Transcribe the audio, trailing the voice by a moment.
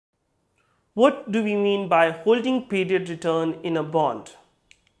What do we mean by holding period return in a bond?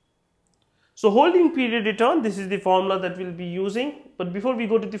 So holding period return, this is the formula that we'll be using. But before we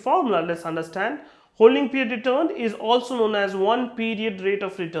go to the formula, let's understand holding period return is also known as one period rate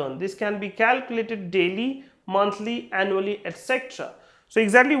of return. This can be calculated daily, monthly, annually, etc. So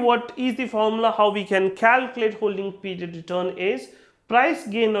exactly what is the formula, how we can calculate holding period return is price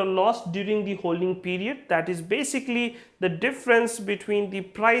gain or loss during the holding period. That is basically the difference between the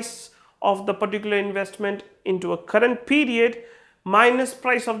price of the particular investment into a current period minus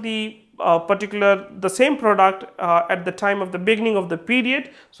price of the the same product at the time of the beginning of the period.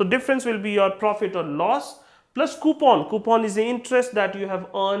 So difference will be your profit or loss plus coupon. Coupon is the interest that you have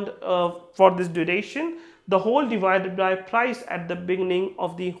earned for this duration, the whole divided by price at the beginning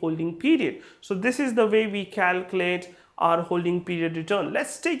of the holding period. So this is the way we calculate our holding period return.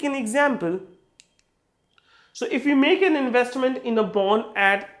 Let's take an example. So if we make an investment in a bond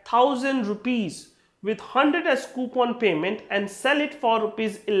at 1000 rupees with 100 as coupon payment and sell it for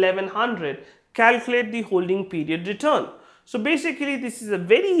rupees 1100, calculate the holding period return. So basically this is a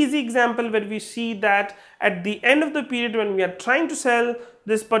very easy example where we see that at the end of the period when we are trying to sell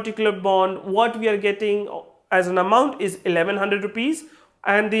this particular bond, what we are getting as an amount is 1100 rupees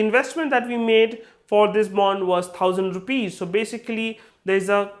and the investment that we made for this bond was 1000 rupees. So basically there is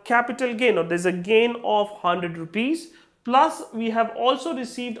a capital gain or there is a gain of 100 rupees. Plus we have also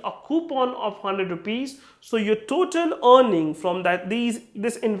received a coupon of 100 rupees. So your total earning from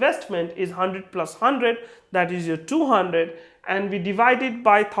this investment is 100 plus 100, that is your 200, and we divide it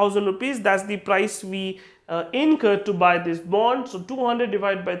by 1000 rupees. That's the price we incurred to buy this bond. So 200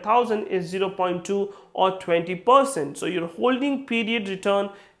 divided by 1000 is 0.2 or 20%. So your holding period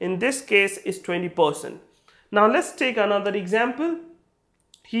return in this case is 20%. Now let's take another example.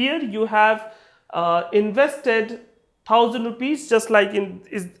 Here you have invested 1000 rupees, just like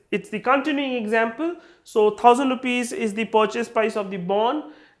it's the continuing example. So 1000 rupees is the purchase price of the bond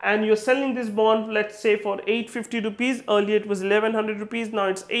and you're selling this bond, let's say, for 850 rupees. Earlier it was 1100 rupees, now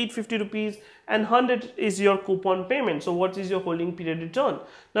it's 850 rupees and 100 is your coupon payment. So what is your holding period return?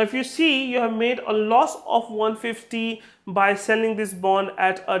 Now if you see, you have made a loss of 150 by selling this bond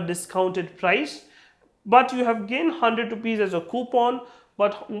at a discounted price, but you have gained 100 rupees as a coupon.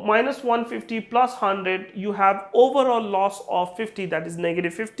 But minus 150 plus 100, you have overall loss of 50, that is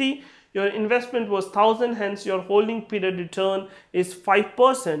negative 50. Your investment was 1000, hence your holding period return is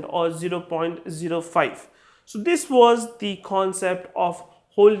 5% or 0.05. So this was the concept of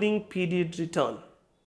holding period return.